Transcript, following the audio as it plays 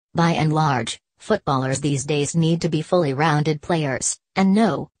By and large, footballers these days need to be fully rounded players, and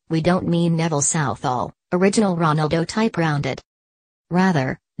no, we don't mean Neville Southall, original Ronaldo type rounded.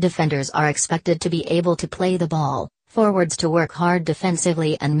 Rather, defenders are expected to be able to play the ball, forwards to work hard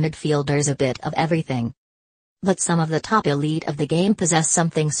defensively, and midfielders a bit of everything. But some of the top elite of the game possess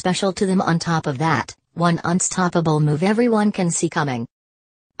something special to them on top of that, one unstoppable move everyone can see coming.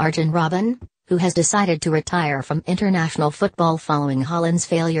 Arjen Robben, who has decided to retire from international football following Holland's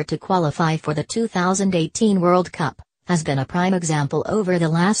failure to qualify for the 2018 World Cup, has been a prime example over the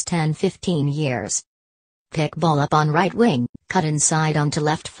last 10-15 years. Pick ball up on right wing, cut inside onto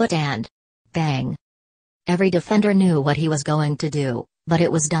left foot and bang. Every defender knew what he was going to do, but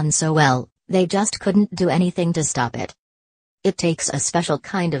it was done so well, they just couldn't do anything to stop it. It takes a special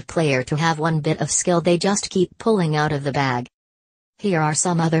kind of player to have one bit of skill they just keep pulling out of the bag. Here are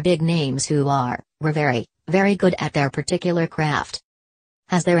some other big names who were very, very good at their particular craft.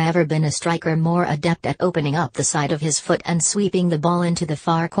 Has there ever been a striker more adept at opening up the side of his foot and sweeping the ball into the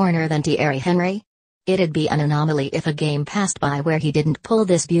far corner than Thierry Henry? It'd be an anomaly if a game passed by where he didn't pull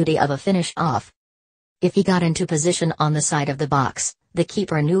this beauty of a finish off. If he got into position on the side of the box, the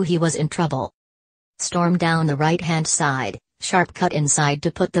keeper knew he was in trouble. Storm down the right-hand side, sharp cut inside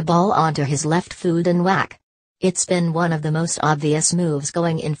to put the ball onto his left foot and whack. It's been one of the most obvious moves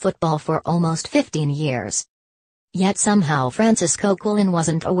going in football for almost 15 years. Yet somehow Francis Coquelin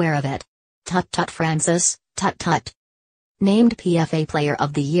wasn't aware of it. Tut tut Francis, tut tut. Named PFA Player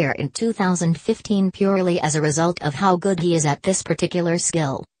of the Year in 2015 purely as a result of how good he is at this particular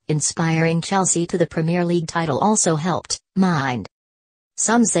skill, inspiring Chelsea to the Premier League title also helped, mind.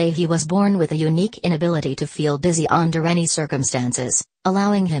 Some say he was born with a unique inability to feel dizzy under any circumstances,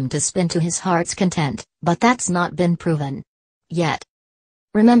 allowing him to spin to his heart's content, but that's not been proven yet.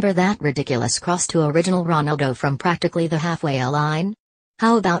 Remember that ridiculous cross to original Ronaldo from practically the halfway line?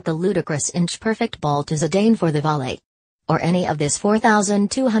 How about the ludicrous inch-perfect ball to Zidane for the volley? Or any of this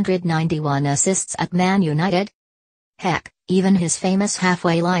 4,291 assists at Man United? Heck, even his famous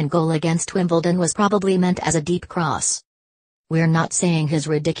halfway line goal against Wimbledon was probably meant as a deep cross. We're not saying his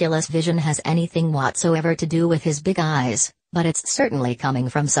ridiculous vision has anything whatsoever to do with his big eyes, but it's certainly coming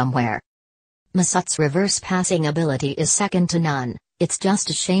from somewhere. Mesut's reverse passing ability is second to none. It's just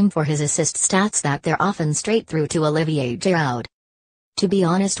a shame for his assist stats that they're often straight through to Olivier Giroud. To be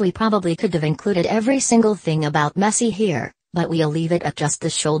honest, we probably could have included every single thing about Messi here, but we'll leave it at just the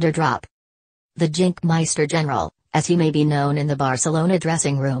shoulder drop. The Jinkmeister General, as he may be known in the Barcelona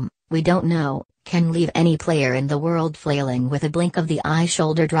dressing room, we don't know, can leave any player in the world flailing with a blink of the eye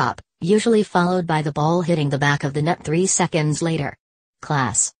shoulder drop, usually followed by the ball hitting the back of the net 3 seconds later.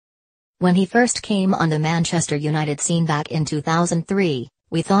 Class. When he first came on the Manchester United scene back in 2003,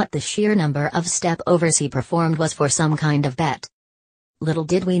 we thought the sheer number of step-overs he performed was for some kind of bet. Little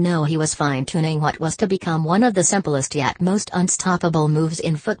did we know he was fine-tuning what was to become one of the simplest yet most unstoppable moves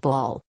in football,